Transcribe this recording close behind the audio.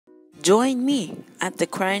Join me at the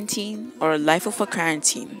quarantine or life of a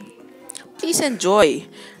quarantine. Please enjoy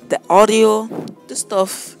the audio, the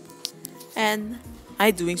stuff, and I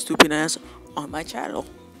doing stupidness on my channel.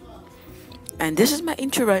 And this is my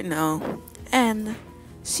intro right now. And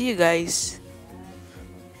see you guys.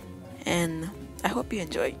 And I hope you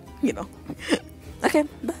enjoy. Okay,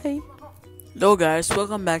 bye. Hello guys,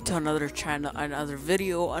 welcome back to another channel, another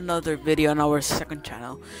video on our second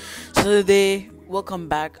channel. So today, welcome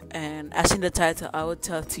back, and as in the title, I will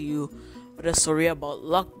tell to you the story about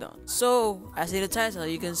lockdown. So as in the title,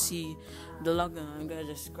 you can see the lockdown. I'm gonna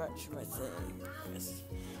just scratch my thing,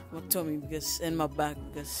 my tummy because and my back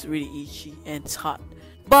because it's really itchy and it's hot.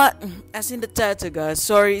 But as in the title, guys,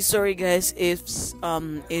 sorry guys if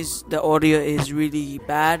is the audio is really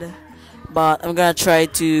bad, but I'm gonna try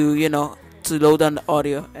to to load down the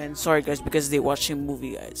audio, and sorry guys because they're watching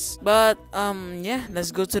movie, guys. But yeah,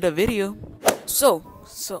 let's go to the video. So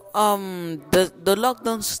the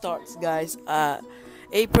lockdown starts, guys,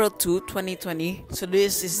 April 2, 2020. So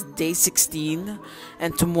this is day 16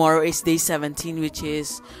 and tomorrow is day 17, which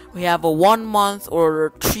is we have a 1 month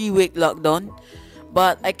or 3 week lockdown.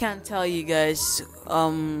 But I can't tell you guys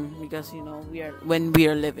because we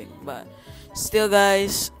are living. But still,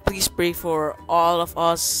 guys, please pray for all of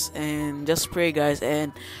us and just pray, guys,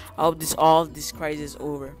 and I hope this crisis is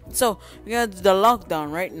over. So we got the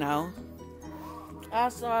lockdown right now.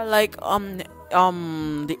 As the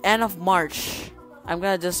end of March, I'm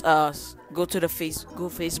gonna just go to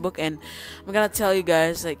Facebook, and I'm gonna tell you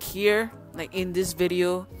guys here in this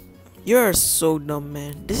video. You're so dumb,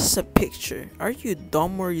 man. This is a picture. Are you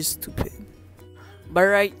dumb or you stupid? But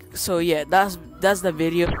right, so yeah, that's the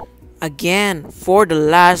video. Again, for the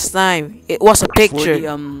last time, it was a picture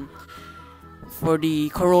for the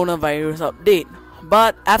coronavirus update.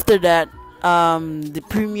 But after that, the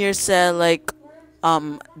premiere said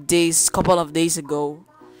couple of days ago,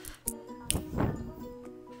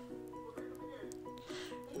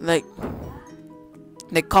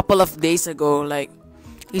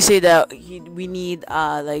 he said that we need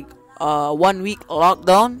 1 week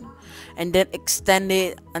lockdown, and then extend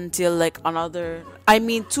it until another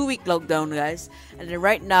 2 week lockdown, guys. And then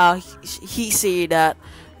right now he said that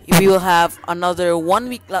we will have another 1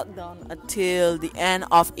 week lockdown until the end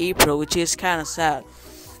of April, which is kind of sad.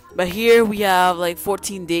 But here we have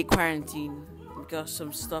 14-day quarantine because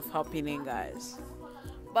some stuff happening, guys.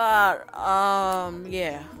 But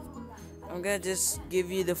yeah, I'm gonna just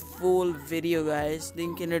give you the full video, guys.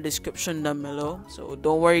 Link in the description down below. So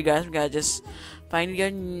don't worry, guys. We gotta just find it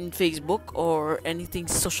on Facebook or anything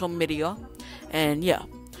social media, and yeah.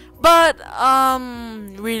 But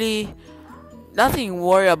really, nothing to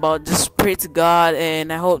worry about. Just pray to God,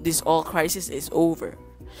 and I hope this all crisis is over.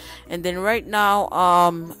 And then right now,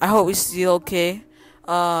 I hope we're still okay.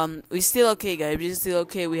 We're still okay, guys. We're still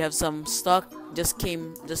okay. We have some stock just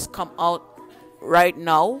come out right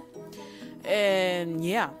now. And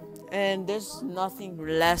yeah, and there's nothing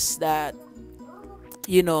less that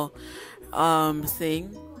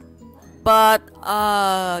thing. But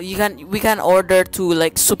we can order to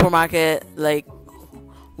supermarket,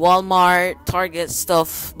 Walmart, Target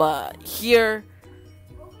stuff. But here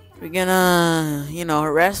we're gonna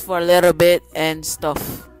rest for a little bit and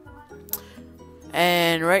stuff.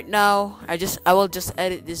 And right now I will just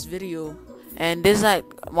edit this video, and this is that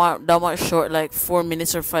much short, 4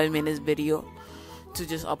 minutes or 5 minutes video to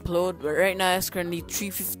just upload. But right now it's currently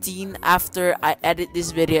 3:15 after I edit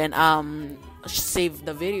this video and save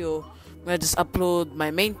the video. I'm gonna just upload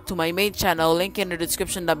my main channel. Link in the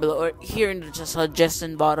description down below or here in the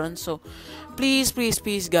suggestion button. So please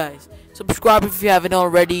guys, subscribe if you haven't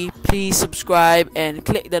already. Please subscribe and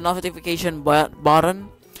click the notification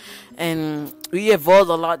button. And we evolved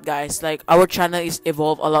a lot, guys. Our channel is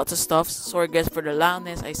evolved a lot of stuff. Sorry guys for the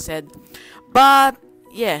loudness I said. But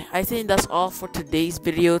yeah, I think that's all for today's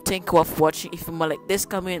video. Thank you for watching. If you more like this,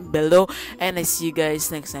 comment below, and I see you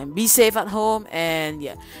guys next time. Be safe at home, and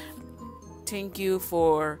yeah, thank you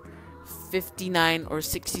for 59 or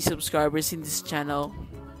 60 subscribers in this channel.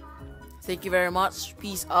 Thank you very much.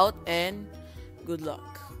 Peace out and good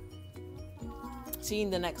luck. See you in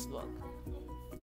the next vlog.